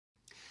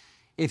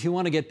If you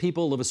want to get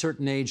people of a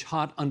certain age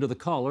hot under the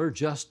collar,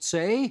 just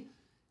say,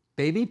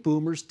 baby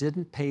boomers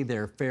didn't pay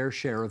their fair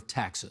share of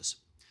taxes.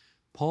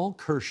 Paul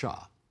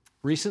Kershaw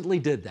recently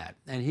did that,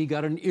 and he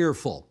got an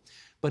earful.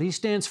 But he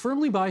stands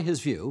firmly by his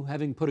view,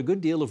 having put a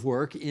good deal of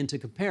work into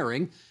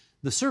comparing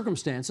the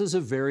circumstances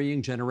of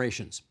varying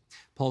generations.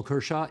 Paul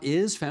Kershaw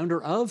is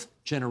founder of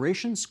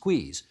Generation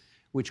Squeeze,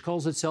 which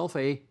calls itself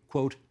a,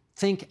 quote,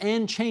 think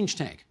and change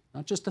tank.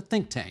 Not just a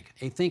think tank,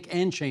 a think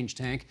and change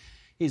tank.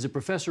 He's a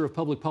professor of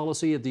public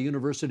policy at the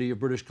University of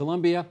British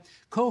Columbia,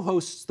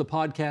 co-hosts the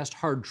podcast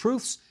Hard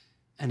Truths,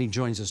 and he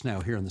joins us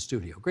now here in the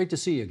studio. Great to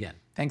see you again.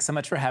 Thanks so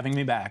much for having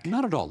me back.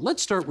 Not at all.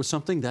 Let's start with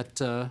something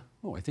that,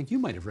 I think you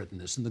might have written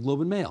this in the Globe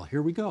and Mail.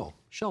 Here we go.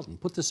 Sheldon,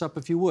 put this up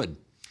if you would.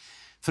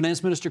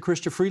 Finance Minister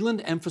Chrystia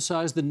Freeland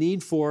emphasized the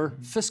need for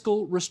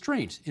fiscal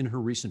restraint in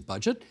her recent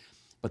budget,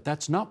 but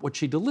that's not what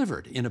she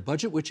delivered in a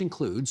budget which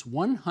includes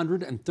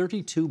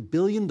 $132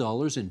 billion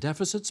in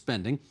deficit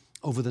spending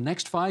over the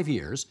next 5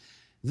 years.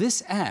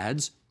 This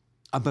adds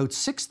about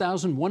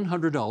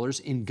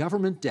 $6,100 in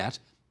government debt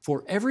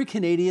for every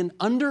Canadian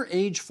under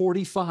age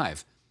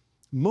 45,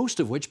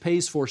 most of which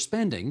pays for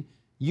spending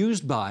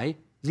used by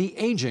the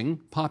aging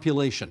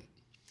population.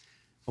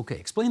 Okay,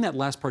 explain that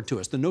last part to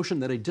us, the notion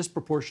that a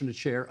disproportionate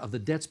share of the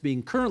debts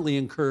being currently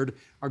incurred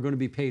are going to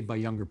be paid by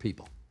younger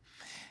people.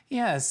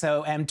 Yeah,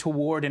 and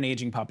toward an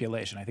aging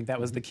population. I think that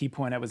was the key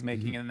point I was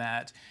making in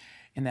that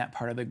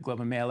part of the Globe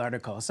and Mail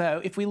article.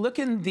 So if we look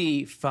in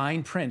the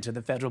fine print of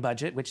the federal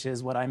budget, which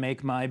is what I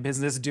make my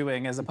business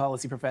doing as a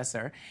policy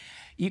professor,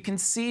 you can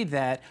see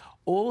that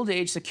old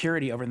age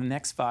security over the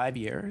next 5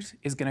 years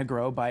is going to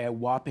grow by a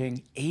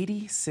whopping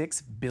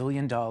 $86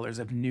 billion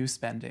of new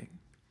spending.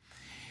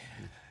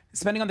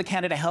 Spending on the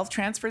Canada Health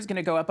Transfer is going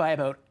to go up by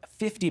about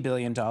 $50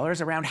 billion.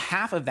 Around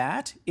half of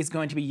that is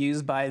going to be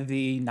used by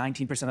the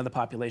 19% of the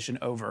population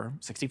over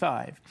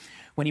 65.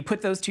 When you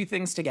put those two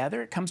things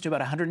together, it comes to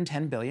about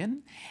 $110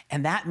 billion.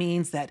 And that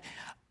means that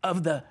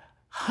of the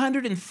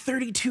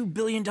 $132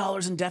 billion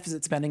in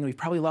deficit spending, we've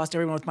probably lost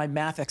everyone with my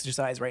math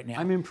exercise right now.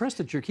 I'm impressed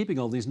that you're keeping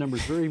all these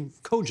numbers very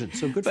cogent,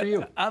 so good for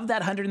you. Of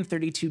that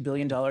 $132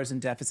 billion in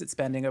deficit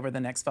spending over the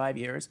next 5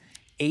 years,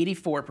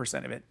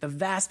 84% of it, the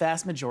vast,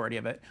 vast majority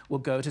of it, will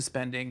go to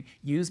spending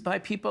used by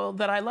people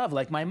that I love,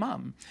 like my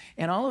mom,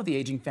 and all of the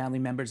aging family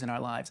members in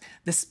our lives.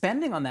 The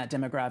spending on that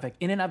demographic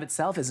in and of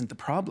itself isn't the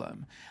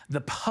problem.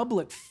 The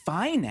public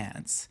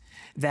finance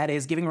that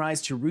is giving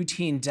rise to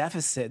routine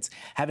deficits,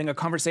 having a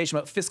conversation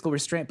about fiscal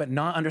restraint, but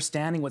not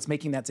understanding what's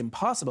making that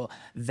impossible,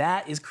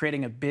 that is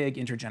creating a big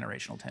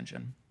intergenerational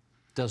tension.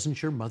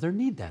 Doesn't your mother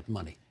need that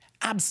money?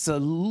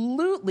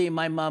 Absolutely,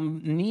 my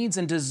mom needs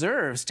and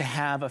deserves to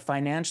have a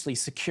financially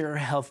secure,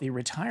 healthy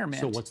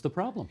retirement. So what's the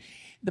problem?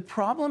 The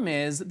problem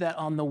is that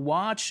on the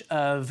watch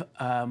of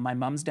my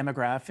mom's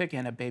demographic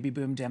and a baby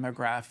boom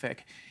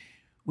demographic,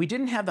 we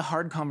didn't have the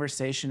hard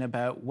conversation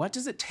about what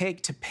does it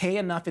take to pay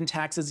enough in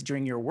taxes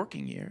during your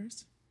working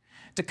years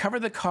to cover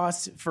the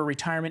costs for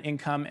retirement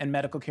income and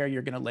medical care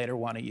you're going to later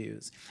want to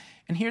use.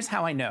 And here's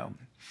how I know.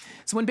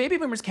 So when baby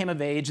boomers came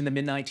of age in the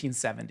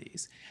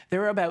mid-1970s, there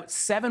were about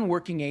 7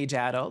 working age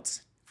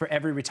adults for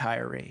every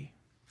retiree.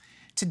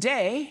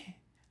 Today,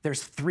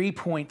 there's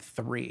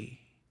 3.3.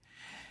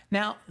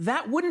 Now,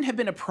 that wouldn't have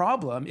been a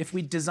problem if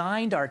we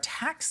designed our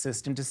tax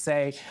system to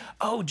say,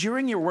 oh,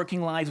 during your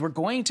working lives, we're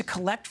going to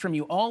collect from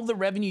you all the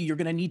revenue you're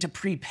going to need to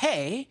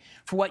prepay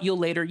for what you'll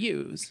later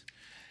use.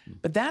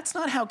 But that's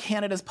not how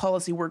Canada's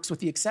policy works, with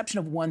the exception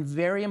of one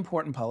very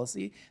important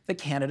policy, the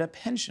Canada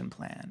Pension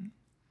Plan.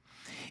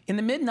 In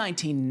the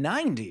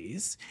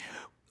mid-1990s,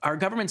 our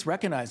governments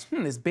recognized,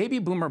 this baby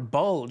boomer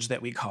bulge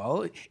that we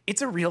call,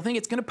 it's a real thing.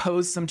 It's going to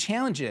pose some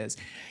challenges.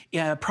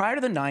 Prior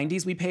to the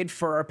 90s, we paid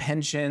for our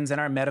pensions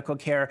and our medical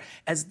care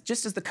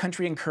just as the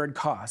country incurred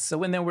costs. So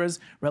when there was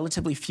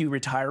relatively few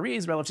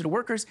retirees relative to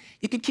workers,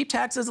 you could keep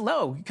taxes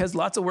low because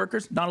lots of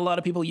workers, not a lot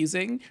of people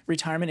using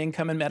retirement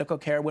income and medical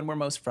care when we're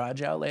most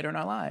fragile later in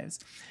our lives.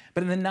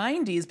 But in the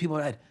 90s, people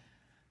said,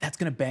 that's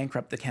going to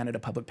bankrupt the Canada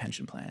Public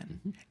Pension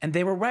Plan. And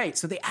they were right.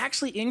 So they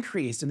actually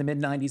increased in the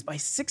mid-90s by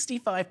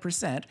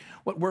 65%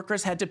 what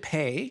workers had to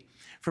pay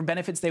for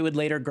benefits they would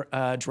later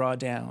draw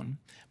down.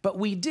 But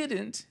we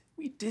didn't.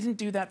 We didn't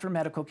do that for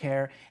medical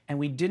care, and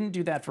we didn't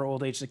do that for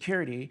old age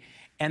security.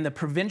 And the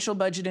provincial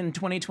budget in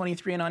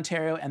 2023 in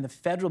Ontario and the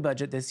federal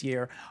budget this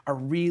year are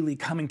really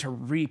coming to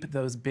reap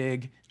those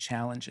big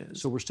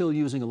challenges. So we're still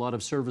using a lot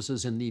of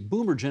services in the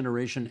boomer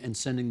generation and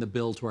sending the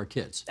bill to our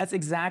kids. That's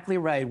exactly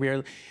right.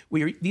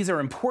 These are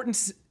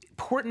important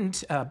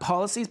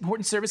policies,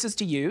 important services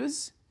to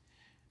use.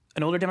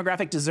 An older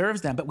demographic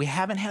deserves them, but we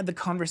haven't had the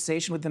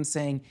conversation with them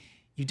saying,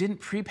 you didn't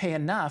prepay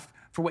enough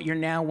for what you're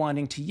now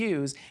wanting to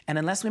use. And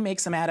unless we make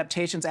some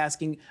adaptations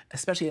asking,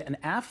 especially an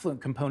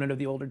affluent component of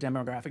the older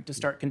demographic, to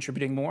start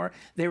contributing more,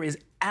 there is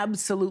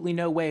absolutely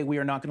no way we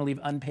are not going to leave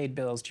unpaid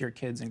bills to your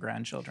kids and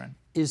grandchildren.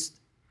 Is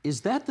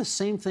that the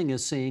same thing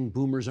as saying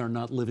boomers are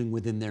not living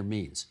within their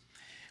means?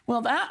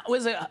 Well,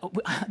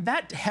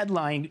 that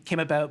headline came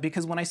about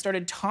because when I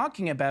started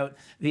talking about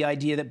the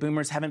idea that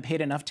boomers haven't paid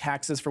enough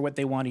taxes for what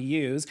they want to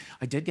use,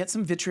 I did get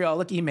some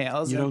vitriolic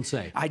emails. You don't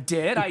say. I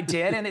did,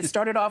 and it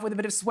started off with a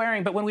bit of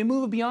swearing. But when we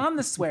move beyond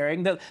the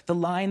swearing, the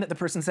line that the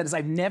person said is,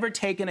 "I've never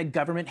taken a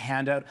government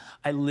handout.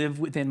 I live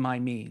within my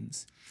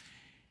means."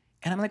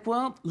 And I'm like,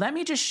 well, let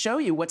me just show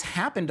you what's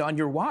happened on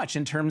your watch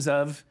in terms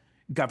of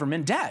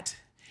government debt.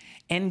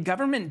 And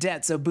government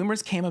debt, so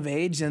boomers came of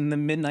age in the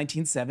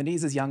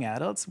mid-1970s as young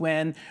adults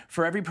when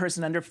for every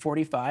person under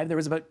 45, there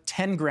was about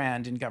 10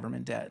 grand in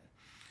government debt.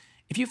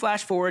 If you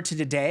flash forward to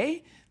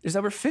today, there's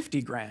over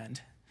 50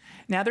 grand.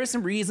 Now, there's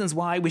some reasons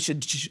why we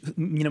should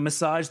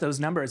massage those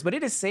numbers, but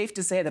it is safe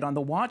to say that on the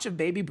watch of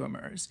baby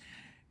boomers,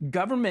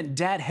 government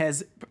debt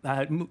has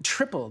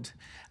tripled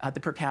at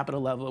the per capita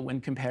level when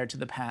compared to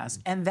the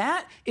past. And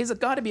that is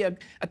got to be a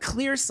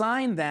clear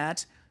sign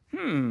that,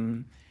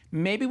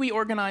 maybe we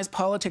organize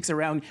politics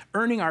around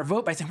earning our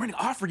vote by saying, we're going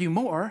to offer you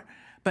more,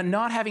 but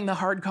not having the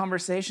hard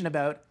conversation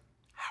about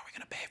how are we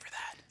going to pay for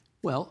that?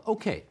 Well,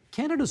 okay,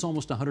 Canada's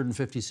almost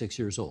 156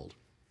 years old.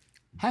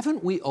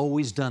 Haven't we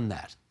always done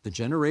that? The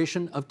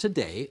generation of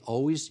today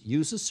always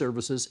uses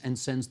services and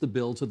sends the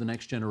bill to the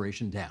next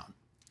generation down.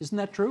 Isn't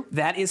that true?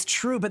 That is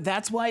true, but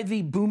that's why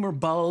the boomer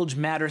bulge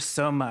matters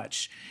so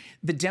much.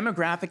 The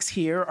demographics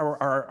here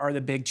are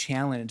the big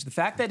challenge. The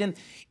fact that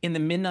in the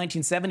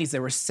mid-1970s,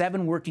 there were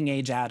 7 working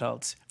age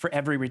adults for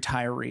every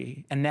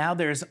retiree, and now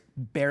there's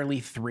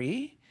barely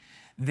 3.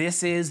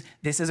 This is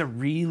a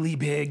really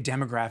big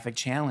demographic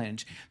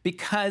challenge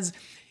because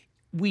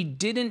we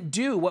didn't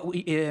do what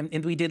we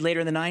did later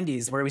in the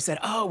 90s, where we said,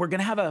 oh, we're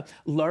gonna have a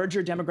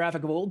larger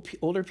demographic of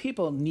older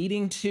people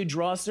needing to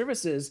draw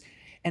services.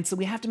 And so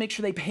we have to make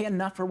sure they pay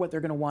enough for what they're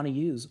going to want to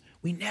use.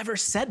 We never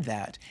said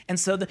that. And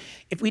so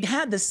if we'd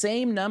had the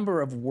same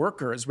number of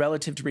workers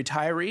relative to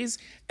retirees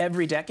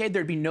every decade,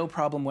 there'd be no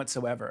problem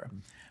whatsoever.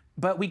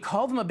 But we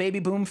call them a baby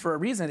boom for a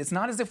reason. It's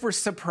not as if we're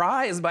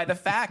surprised by the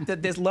fact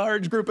that this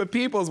large group of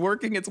people is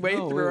working its way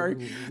through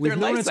their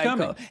life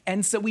cycle.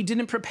 And so we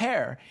didn't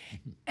prepare.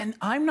 And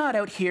I'm not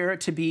out here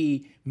to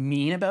be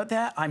mean about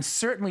that. I'm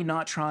certainly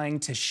not trying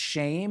to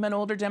shame an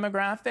older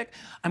demographic.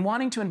 I'm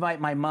wanting to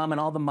invite my mom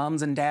and all the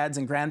moms and dads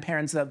and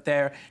grandparents out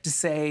there to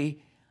say,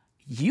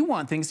 you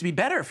want things to be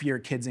better for your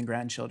kids and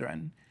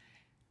grandchildren.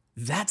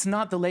 That's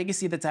not the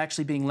legacy that's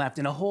actually being left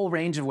in a whole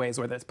range of ways,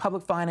 whether it's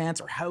public finance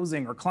or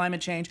housing or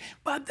climate change,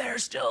 but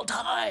there's still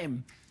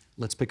time.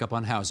 Let's pick up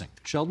on housing.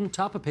 Sheldon,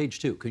 top of page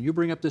 2. Can you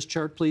bring up this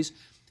chart, please?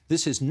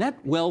 This is net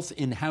wealth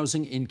in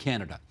housing in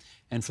Canada.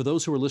 And for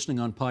those who are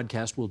listening on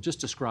podcast, we'll just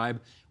describe,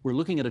 we're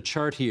looking at a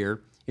chart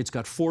here. It's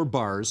got 4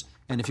 bars.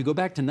 And if you go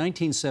back to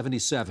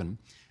 1977,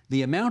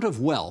 the amount of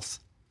wealth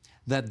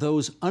that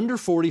those under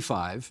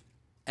 45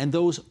 and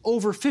those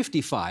over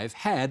 55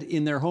 had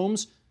in their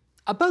homes,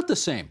 about the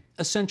same,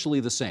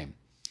 essentially the same.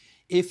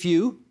 If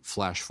you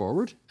flash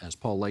forward, as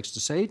Paul likes to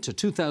say, to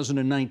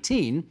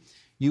 2019,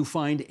 you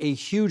find a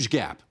huge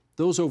gap.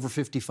 Those over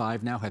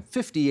 55 now have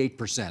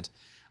 58%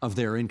 of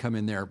their income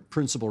in their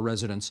principal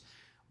residence,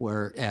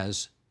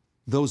 whereas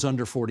those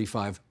under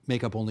 45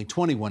 make up only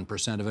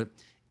 21% of it.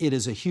 It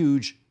is a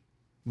huge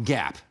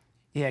gap.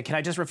 Yeah, can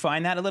I just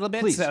refine that a little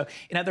bit? Please. So,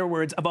 in other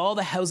words, of all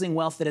the housing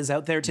wealth that is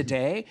out there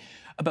today,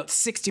 about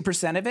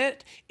 60% of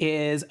it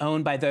is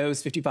owned by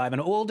those 55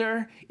 and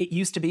older. It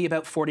used to be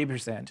about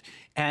 40%.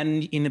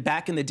 And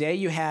back in the day,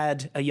 you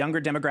had a younger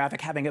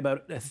demographic having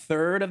about a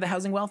third of the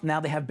housing wealth.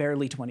 Now they have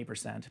barely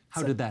 20%.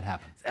 How did that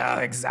happen?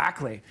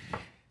 Exactly.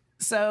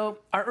 So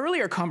our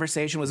earlier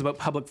conversation was about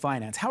public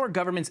finance. How are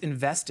governments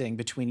investing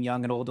between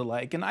young and old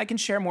alike? And I can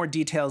share more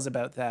details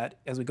about that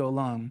as we go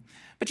along.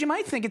 But you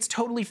might think it's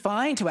totally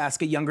fine to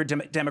ask a younger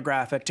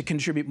demographic to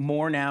contribute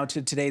more now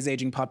to today's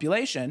aging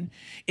population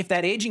if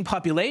that aging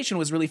population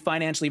was really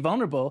financially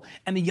vulnerable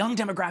and the young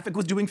demographic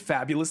was doing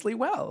fabulously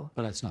well.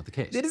 But that's not the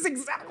case. It is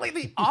exactly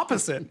the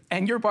opposite.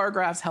 And your bar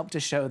graphs help to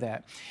show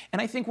that. And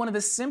I think one of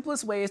the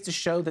simplest ways to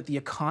show that the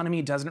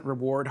economy doesn't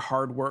reward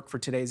hard work for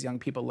today's young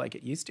people like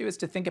it used to is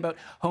to think about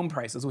home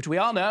prices, which we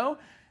all know,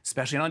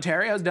 especially in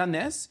Ontario, has done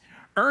this.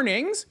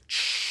 Earnings,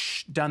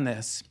 done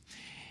this.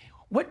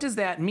 What does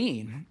that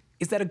mean?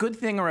 Is that a good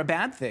thing or a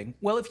bad thing?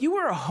 Well, if you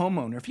were a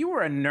homeowner, if you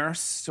were a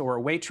nurse or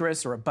a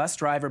waitress or a bus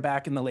driver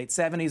back in the late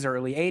 70s or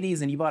early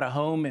 80s and you bought a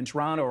home in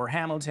Toronto or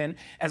Hamilton,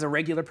 as a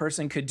regular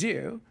person could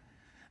do,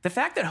 the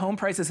fact that home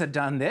prices have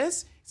done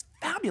this is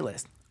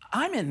fabulous.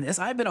 I'm in this.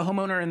 I've been a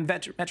homeowner in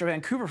Metro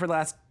Vancouver for the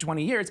last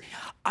 20 years.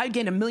 I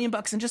gained $1 million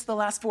in just the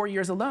last 4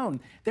 years alone.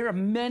 There are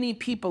many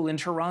people in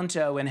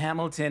Toronto and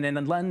Hamilton and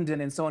in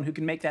London and so on who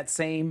can make that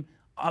same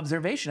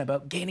observation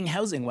about gaining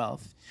housing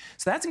wealth.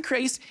 So that's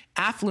increased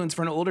affluence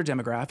for an older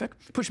demographic,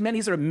 pushed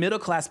many sort of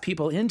middle-class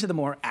people into the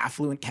more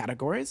affluent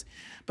categories,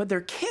 but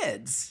their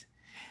kids,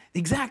 the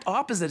exact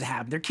opposite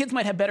happened. Their kids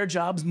might have better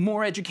jobs,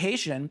 more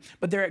education,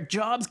 but their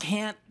jobs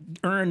can't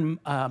earn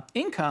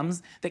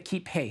incomes that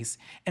keep pace.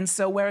 And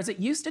so whereas it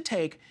used to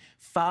take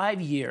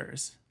 5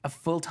 years of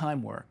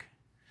full-time work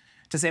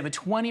to save a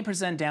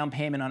 20% down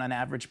payment on an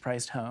average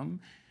priced home,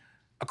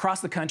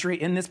 across the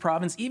country, in this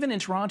province, even in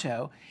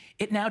Toronto,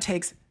 it now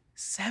takes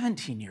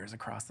 17 years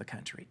across the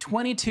country.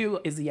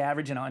 22 is the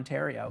average in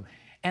Ontario.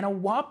 And a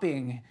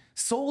whopping,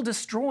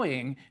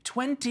 soul-destroying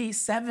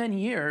 27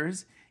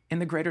 years in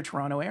the Greater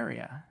Toronto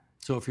Area.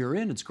 So if you're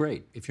in, it's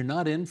great. If you're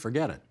not in,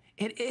 forget it.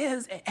 It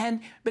is,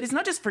 but it's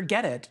not just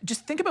forget it.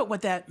 Just think about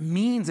what that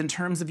means in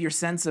terms of your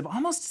sense of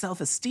almost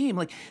self-esteem.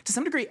 Like, to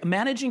some degree,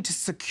 managing to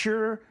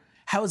secure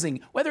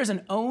housing, whether as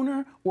an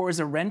owner or as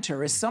a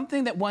renter, is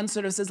something that one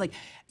sort of says, like,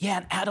 yeah,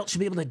 an adult should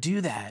be able to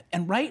do that.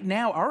 And right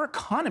now, our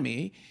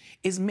economy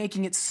is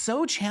making it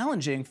so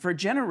challenging for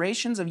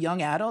generations of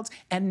young adults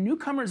and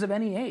newcomers of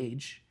any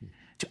age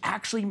to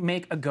actually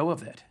make a go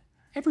of it.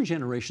 Every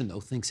generation, though,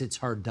 thinks it's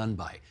hard done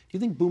by. Do you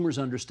think boomers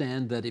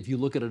understand that if you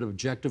look at it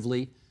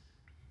objectively,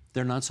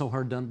 they're not so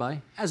hard done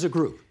by as a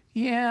group?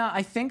 Yeah,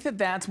 I think that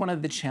that's one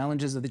of the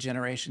challenges of the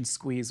generation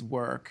squeeze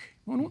work.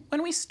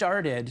 When we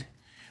started,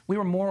 we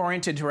were more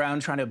oriented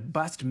around trying to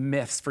bust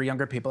myths for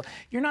younger people.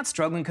 You're not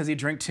struggling because you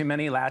drink too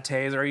many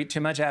lattes or eat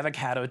too much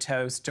avocado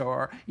toast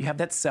or you have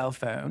that cell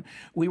phone.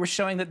 We were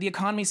showing that the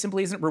economy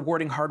simply isn't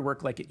rewarding hard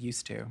work like it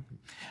used to.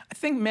 I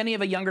think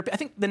I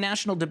think the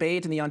national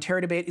debate and the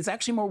Ontario debate is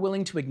actually more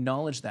willing to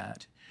acknowledge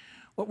that.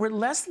 What we're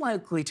less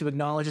likely to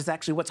acknowledge is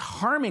actually what's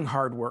harming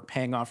hard work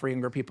paying off for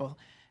younger people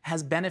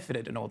has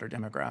benefited an older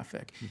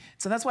demographic.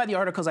 So that's why the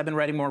articles I've been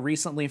writing more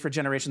recently for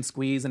Generation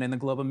Squeeze and in the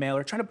Globe and Mail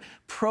are trying to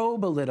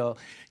probe a little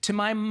to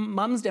my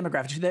mom's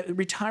demographic, to the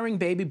retiring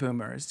baby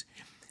boomers.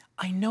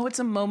 I know it's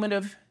a moment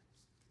of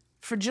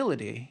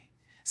fragility,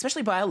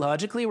 especially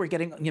biologically. We're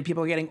getting,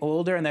 people are getting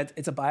older, and that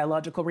it's a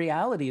biological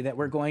reality that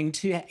we're going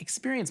to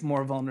experience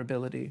more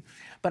vulnerability.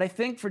 But I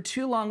think for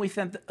too long we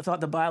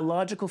thought the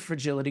biological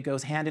fragility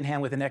goes hand in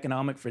hand with an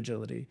economic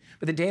fragility.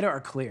 But the data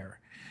are clear.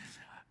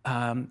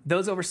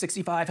 Those over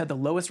 65 had the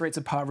lowest rates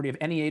of poverty of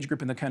any age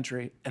group in the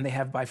country, and they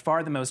have by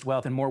far the most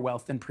wealth and more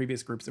wealth than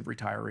previous groups of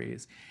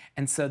retirees.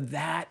 And so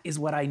that is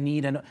what I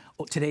need in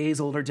today's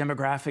older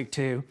demographic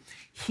to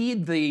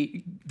heed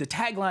the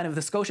tagline of the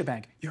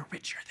Scotiabank: you're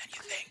richer than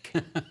you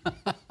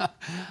think.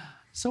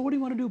 So what do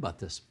you want to do about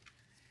this?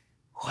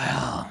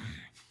 Well,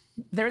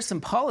 there's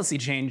some policy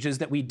changes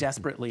that we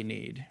desperately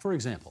need. For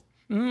example?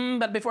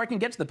 But before I can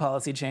get to the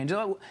policy changes,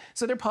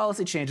 so there are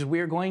policy changes. We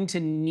are going to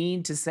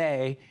need to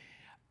say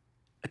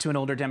to an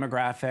older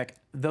demographic,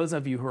 those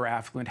of you who are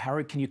affluent,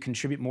 how can you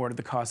contribute more to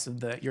the cost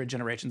of your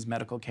generation's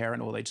medical care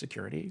and old age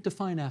security?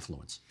 Define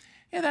affluence.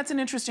 Yeah, that's an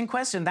interesting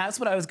question. That's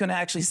what I was going to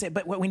actually say.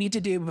 But what we need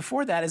to do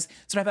before that is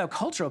sort of have a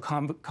cultural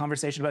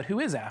conversation about who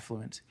is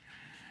affluent.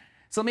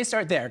 So let me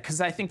start there,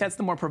 because I think that's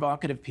the more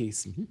provocative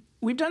piece.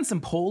 We've done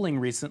some polling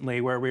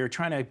recently where we were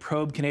trying to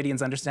probe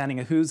Canadians' understanding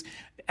of who's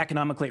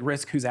economically at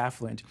risk, who's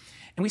affluent.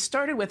 And we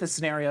started with a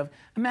scenario of,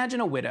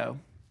 imagine a widow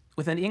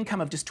with an income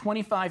of just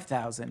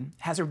 $25,000,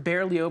 has her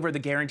barely over the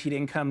guaranteed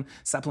income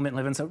supplement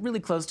living, so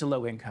really close to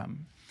low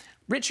income.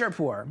 Rich or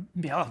poor?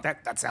 Oh,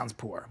 that sounds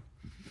poor.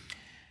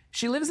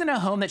 She lives in a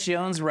home that she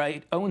owns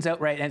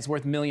outright, and it's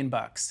worth $1 million.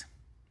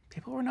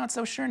 People are not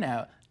so sure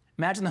now.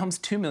 Imagine the home's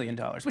 $2 million,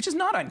 which is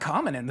not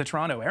uncommon in the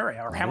Toronto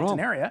area or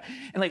Hamilton area.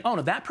 And like, oh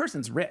no, that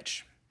person's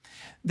rich.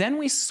 Then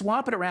we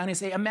swap it around and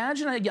say,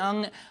 imagine a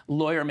young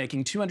lawyer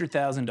making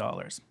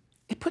 $200,000.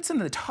 It puts them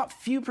in the top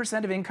few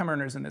percent of income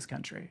earners in this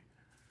country.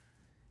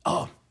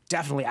 Oh,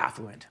 definitely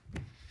affluent.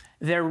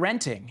 They're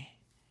renting,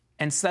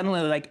 and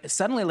suddenly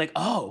like,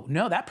 oh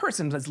no, that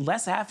person is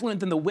less affluent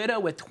than the widow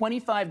with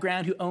 25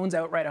 grand who owns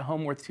outright a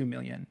home worth $2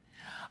 million.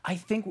 I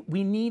think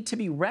we need to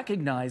be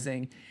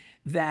recognizing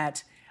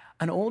that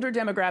an older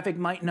demographic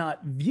might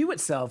not view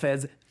itself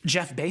as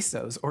Jeff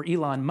Bezos or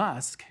Elon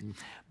Musk,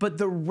 but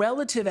the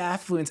relative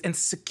affluence and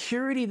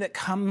security that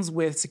comes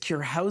with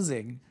secure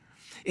housing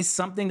is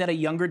something that a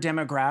younger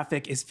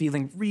demographic is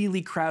feeling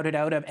really crowded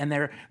out of, and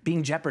they're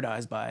being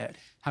jeopardized by it.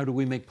 How do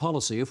we make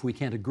policy if we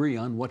can't agree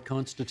on what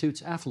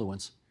constitutes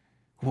affluence?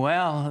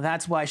 Well,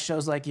 that's why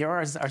shows like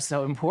yours are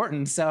so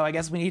important. So I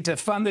guess we need to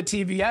fund the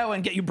TVO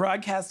and get you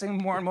broadcasting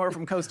more and more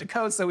from coast to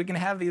coast so we can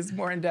have these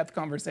more in-depth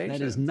conversations.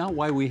 That is not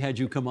why we had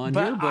you come on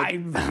here, but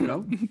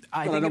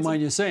I don't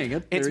mind you saying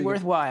it. It's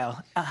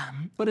worthwhile.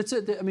 But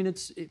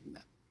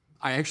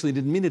I actually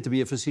didn't mean it to be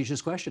a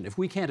facetious question. If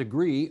we can't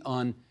agree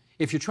on,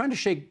 if you're trying to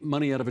shake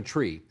money out of a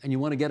tree and you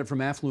want to get it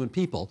from affluent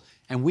people,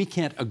 and we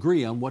can't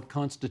agree on what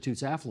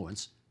constitutes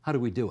affluence, how do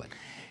we do it?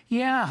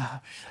 Yeah.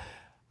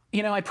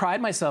 You know, I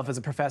pride myself as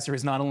a professor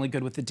who's not only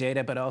good with the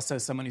data, but also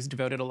someone who's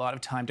devoted a lot of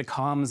time to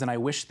comms, and I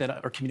wish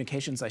that, or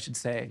communications, I should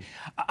say.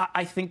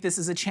 I think this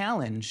is a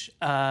challenge.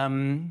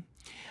 I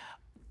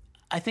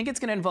think it's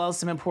going to involve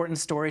some important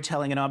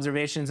storytelling and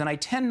observations, and I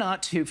tend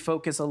not to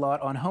focus a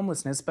lot on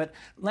homelessness, but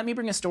let me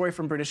bring a story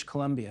from British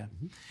Columbia.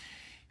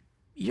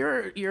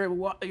 Your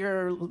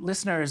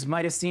listeners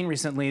might have seen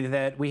recently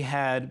that we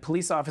had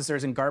police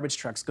officers and garbage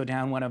trucks go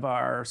down one of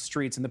our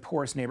streets in the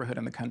poorest neighborhood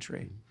in the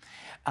country.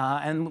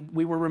 And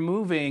we were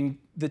removing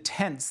the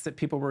tents that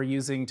people were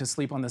using to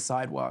sleep on the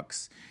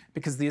sidewalks,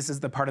 because this is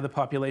the part of the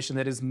population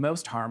that is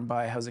most harmed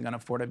by housing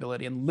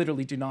unaffordability and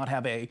literally do not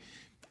have an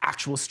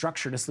actual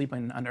structure to sleep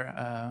in under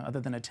other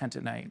than a tent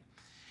at night.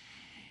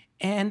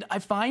 And I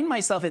find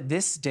myself at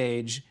this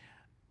stage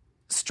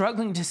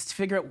struggling to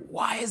figure out,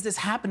 why is this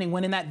happening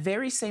when in that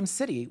very same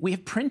city we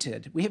have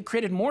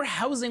created more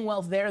housing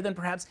wealth there than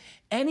perhaps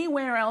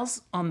anywhere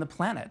else on the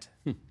planet.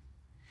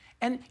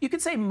 And you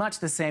could say much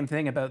the same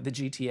thing about the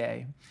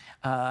GTA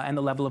and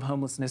the level of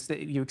homelessness that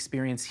you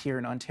experience here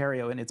in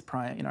Ontario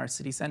in our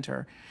city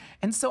center.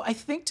 And so I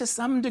think to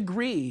some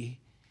degree,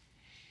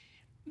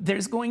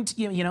 there's going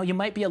to, you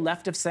might be a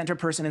left of center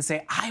person and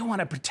say, I want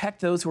to protect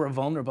those who are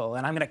vulnerable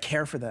and I'm going to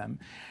care for them.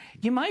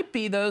 You might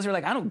be those who are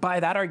like, I don't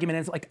buy that argument.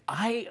 And it's like,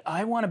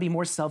 I want to be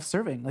more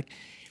self-serving. Like,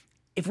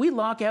 if we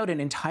lock out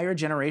an entire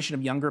generation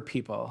of younger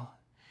people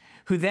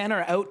who then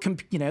are out,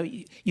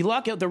 you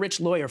lock out the rich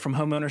lawyer from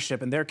home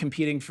ownership and they're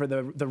competing for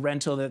the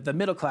rental that the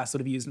middle class would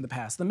have used in the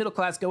past. The middle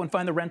class go and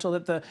find the rental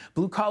that the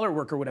blue collar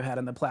worker would have had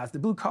in the past. The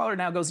blue collar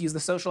now goes use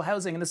the social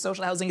housing and the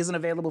social housing isn't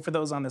available for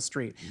those on the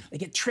street.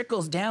 Like, it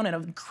trickles down in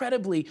an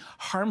incredibly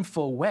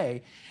harmful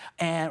way,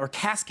 or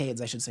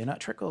cascades, I should say,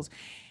 not trickles.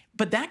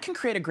 But that can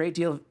create a great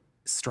deal of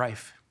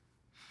strife.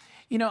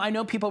 I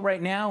know people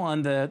right now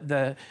on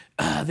the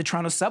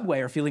Toronto subway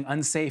are feeling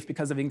unsafe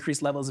because of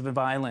increased levels of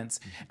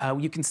violence.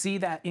 You can see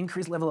that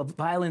increased level of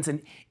violence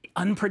and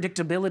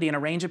unpredictability in a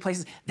range of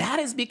places. That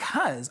is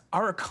because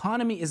our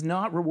economy is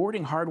not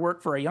rewarding hard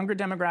work for a younger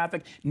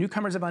demographic,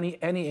 newcomers of any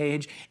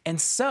age. And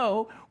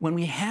so when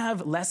we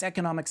have less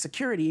economic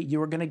security,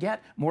 you are going to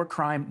get more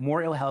crime,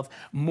 more ill health,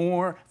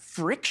 more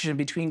friction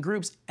between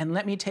groups. And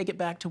let me take it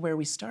back to where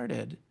we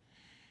started.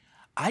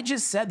 I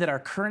just said that our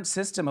current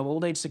system of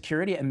old age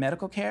security and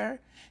medical care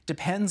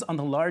depends on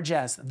the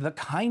largesse, the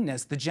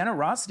kindness, the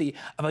generosity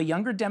of a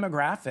younger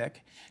demographic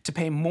to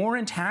pay more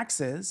in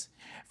taxes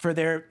for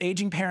their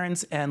aging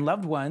parents and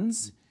loved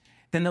ones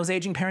than those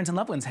aging parents and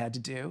loved ones had to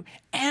do,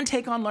 and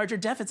take on larger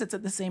deficits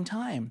at the same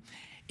time.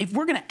 If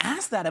we're going to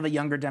ask that of a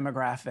younger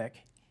demographic,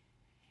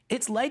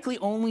 it's likely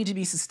only to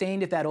be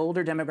sustained if that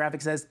older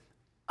demographic says,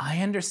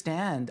 I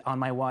understand on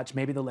my watch,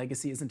 maybe the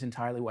legacy isn't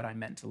entirely what I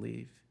meant to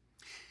leave.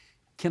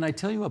 Can I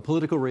tell you a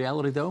political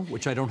reality, though,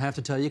 which I don't have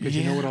to tell you because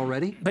you know it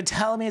already? But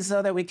tell me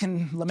so that we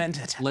can lament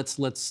it.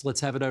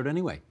 Let's have it out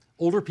anyway.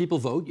 Older people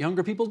vote,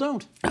 younger people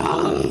don't.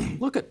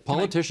 Look at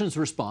politicians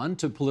respond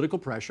to political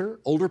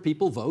pressure. Older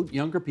people vote,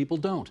 younger people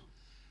don't.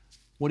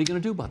 What are you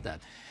going to do about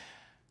that?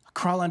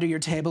 Crawl under your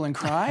table and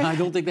cry? I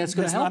don't think that's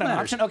going to help. That's not an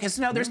option. Okay,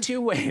 so now there's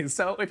two ways.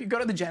 So if you go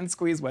to the Gen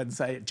Squeeze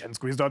website,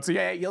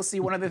 gensqueeze.ca, you'll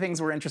see one of the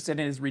things we're interested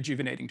in is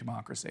rejuvenating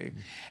democracy.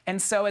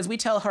 And so as we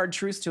tell hard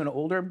truths to an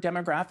older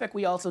demographic,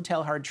 we also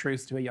tell hard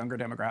truths to a younger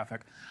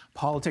demographic.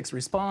 Politics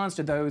responds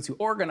to those who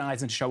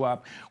organize and show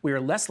up. We are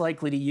less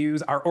likely to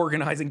use our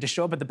organizing to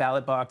show up at the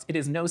ballot box. It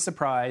is no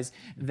surprise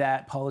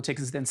that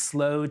politics is then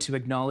slow to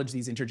acknowledge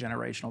these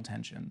intergenerational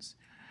tensions.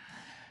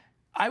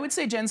 I would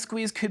say Gen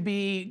Squeeze could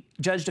be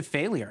judged a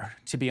failure,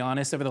 to be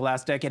honest, over the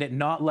last decade at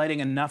not lighting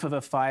enough of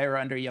a fire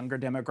under a younger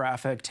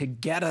demographic to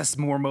get us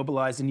more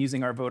mobilized in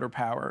using our voter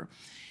power.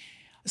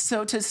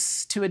 So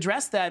to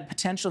address that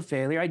potential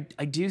failure,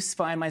 I do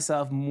find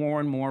myself more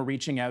and more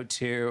reaching out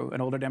to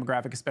an older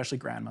demographic, especially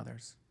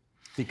grandmothers.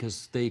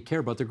 Because they care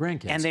about their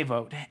grandkids. And they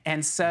vote.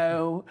 And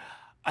so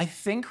I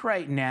think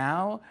right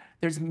now,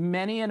 there's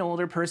many an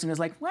older person who's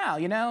like,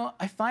 wow,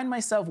 I find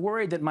myself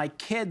worried that my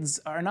kids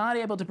are not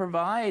able to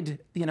provide,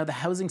 the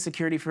housing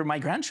security for my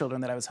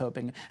grandchildren that I was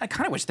hoping. I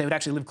kind of wish they would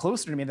actually live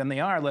closer to me than they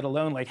are, let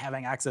alone like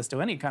having access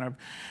to any kind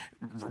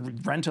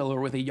of rental or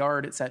with a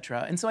yard, et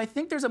cetera. And so I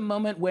think there's a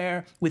moment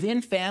where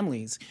within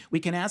families, we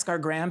can ask our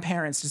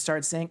grandparents to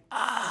start saying,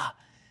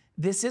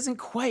 this isn't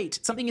quite,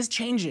 something is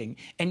changing,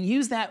 and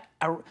use that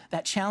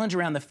challenge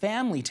around the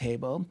family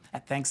table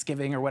at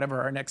Thanksgiving or whatever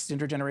our next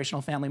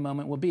intergenerational family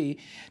moment will be,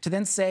 to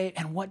then say,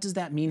 and what does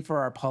that mean for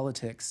our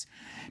politics?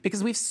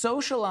 Because we've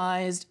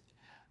socialized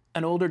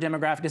an older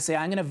demographic to say,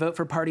 I'm going to vote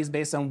for parties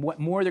based on what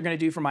more they're going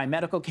to do for my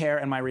medical care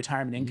and my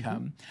retirement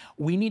income.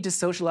 We need to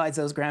socialize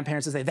those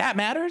grandparents to say, that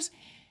matters,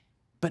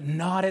 but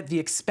not at the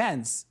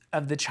expense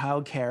of the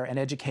childcare and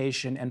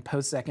education and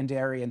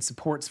post-secondary and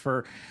supports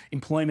for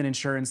employment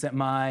insurance that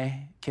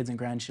my kids and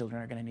grandchildren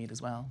are going to need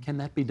as well. Can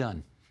that be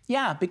done?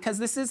 Yeah, because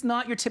this is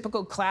not your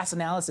typical class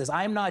analysis.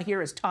 I'm not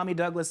here as Tommy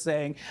Douglas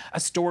saying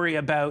a story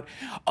about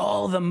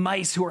all the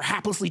mice who are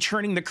haplessly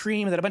churning the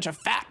cream that a bunch of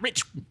fat,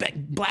 rich,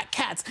 black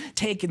cats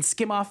take and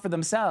skim off for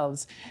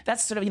themselves.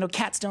 That's sort of,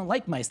 cats don't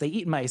like mice. They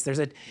eat mice. There's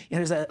a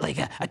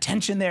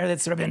tension there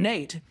that's sort of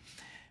innate.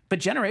 But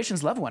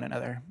generations love one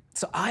another.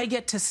 So I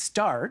get to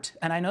start,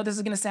 and I know this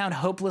is going to sound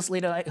hopelessly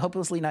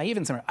naive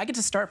in some way. I get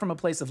to start from a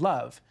place of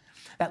love.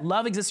 That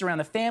love exists around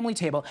the family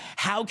table.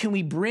 How can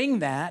we bring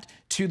that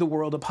to the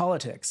world of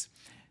politics?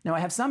 Now,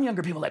 I have some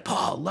younger people like,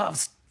 Paul,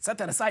 love, set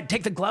that aside,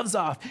 take the gloves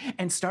off,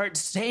 and start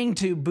saying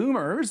to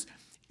boomers,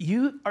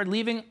 you are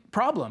leaving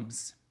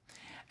problems.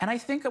 And I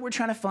think that we're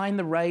trying to find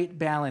the right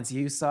balance.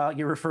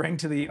 You're referring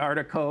to the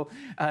article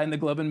in the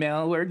Globe and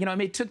Mail where,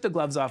 I took the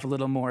gloves off a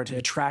little more to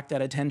attract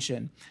that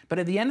attention. But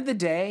at the end of the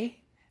day,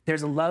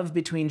 there's a love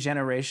between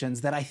generations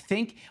that I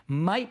think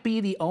might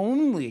be the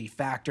only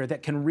factor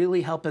that can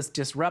really help us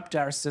disrupt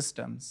our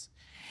systems.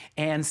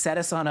 and set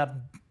us on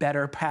a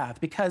better path.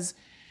 Because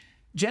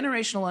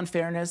generational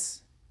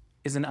unfairness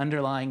is an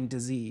underlying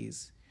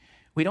disease.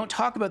 We don't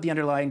talk about the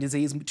underlying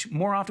disease.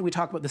 More often we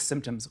talk about the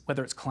symptoms,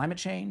 whether it's climate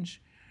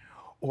change,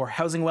 or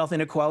housing wealth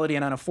inequality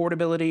and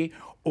unaffordability,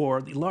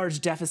 or the large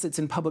deficits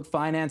in public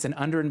finance and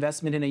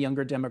underinvestment in a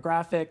younger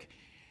demographic.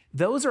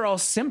 Those are all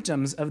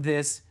symptoms of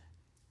this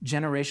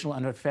generational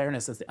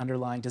unfairness as the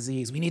underlying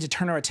disease. We need to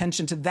turn our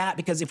attention to that,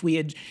 because if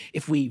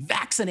we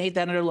vaccinate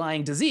that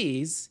underlying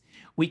disease,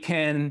 we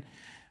can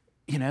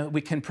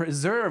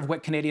preserve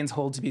what Canadians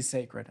hold to be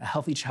sacred: a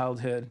healthy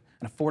childhood,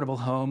 an affordable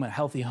home, and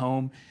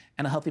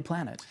a healthy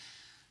planet.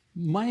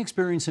 My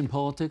experience in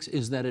politics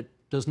is that it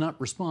does not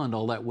respond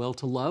all that well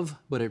to love,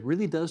 but it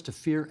really does to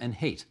fear and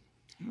hate.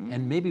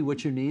 And maybe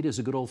what you need is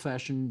a good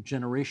old-fashioned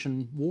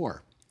generation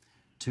war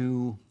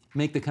to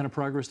make the kind of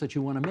progress that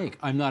you want to make.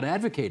 I'm not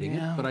advocating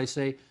it, but I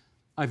say,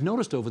 I've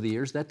noticed over the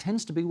years that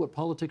tends to be what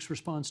politics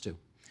responds to.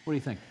 What do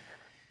you think?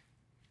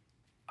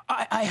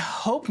 I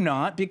hope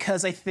not,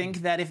 because I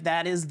think that if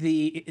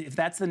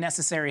that's the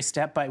necessary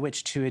step by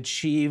which to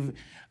achieve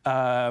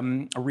a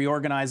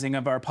reorganizing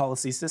of our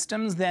policy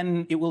systems,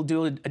 then it will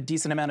do a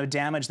decent amount of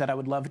damage that I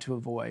would love to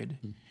avoid.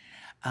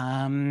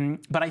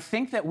 But I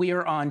think that we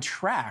are on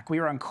track. We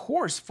are on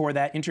course for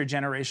that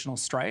intergenerational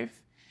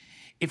strife.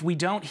 If we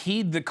don't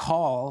heed the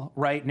call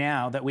right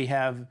now that we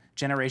have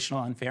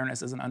generational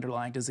unfairness as an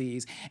underlying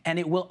disease, and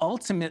it will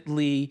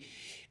ultimately,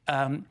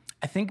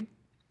 I think,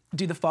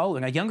 do the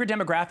following. A younger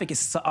demographic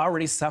is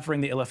already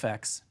suffering the ill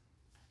effects.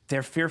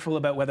 They're fearful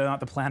about whether or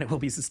not the planet will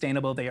be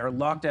sustainable. They are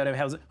locked out of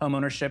home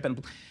ownership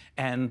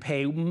and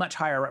pay much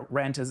higher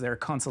rent as their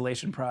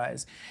consolation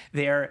prize.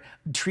 They are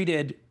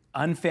treated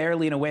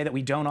unfairly in a way that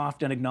we don't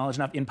often acknowledge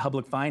enough in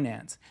public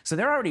finance. So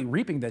they're already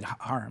reaping the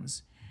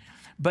harms.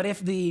 But if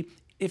the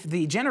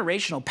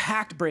generational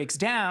pact breaks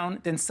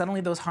down, then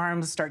suddenly those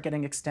harms start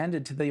getting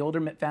extended to the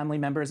older family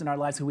members in our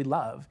lives who we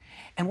love.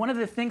 And one of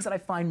the things that I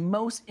find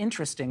most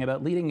interesting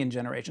about leading in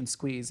Generation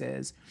Squeeze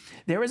is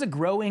there is a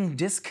growing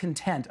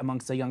discontent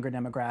amongst the younger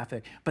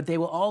demographic, but they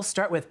will all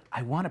start with,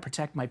 I want to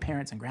protect my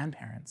parents and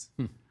grandparents.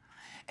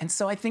 And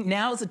so I think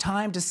now is the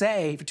time to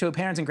say to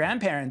parents and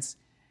grandparents,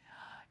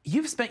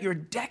 you've spent your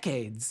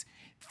decades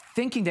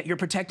thinking that you're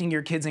protecting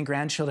your kids and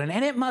grandchildren,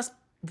 and it must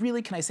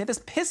really, can I say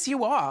this, piss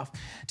you off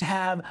to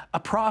have a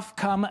prof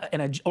come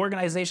and an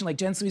organization like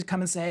Gen Squeeze come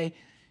and say,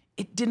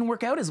 it didn't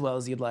work out as well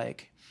as you'd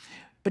like.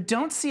 But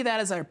don't see that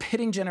as our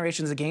pitting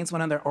generations against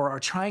one another or are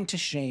trying to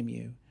shame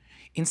you.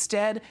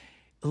 Instead,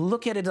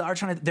 look at it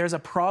as there's a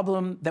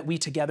problem that we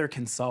together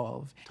can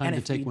solve. Time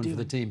to take one for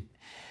the team.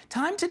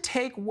 Time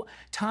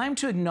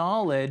to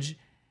acknowledge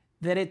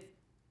that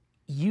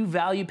you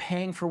value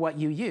paying for what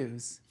you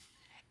use.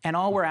 And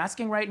all we're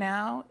asking right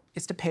now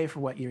is to pay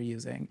for what you're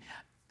using.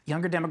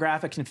 Younger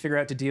demographics can figure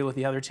out to deal with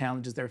the other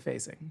challenges they're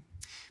facing.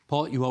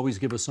 Paul, you always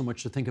give us so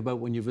much to think about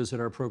when you visit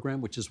our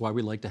program, which is why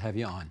we like to have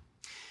you on.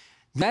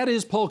 That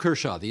is Paul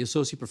Kershaw, the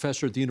Associate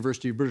Professor at the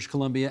University of British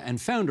Columbia and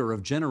founder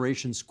of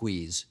Generation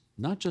Squeeze.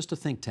 Not just a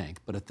think tank,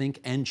 but a think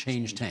and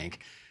change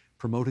tank,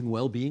 promoting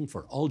well-being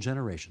for all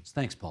generations.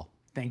 Thanks, Paul.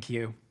 Thank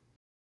you.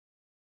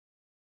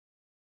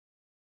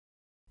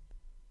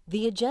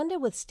 The Agenda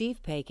with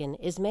Steve Paikin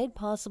is made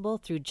possible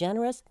through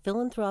generous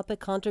philanthropic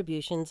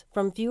contributions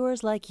from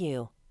viewers like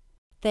you.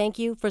 Thank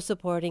you for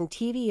supporting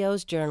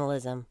TVO's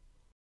journalism.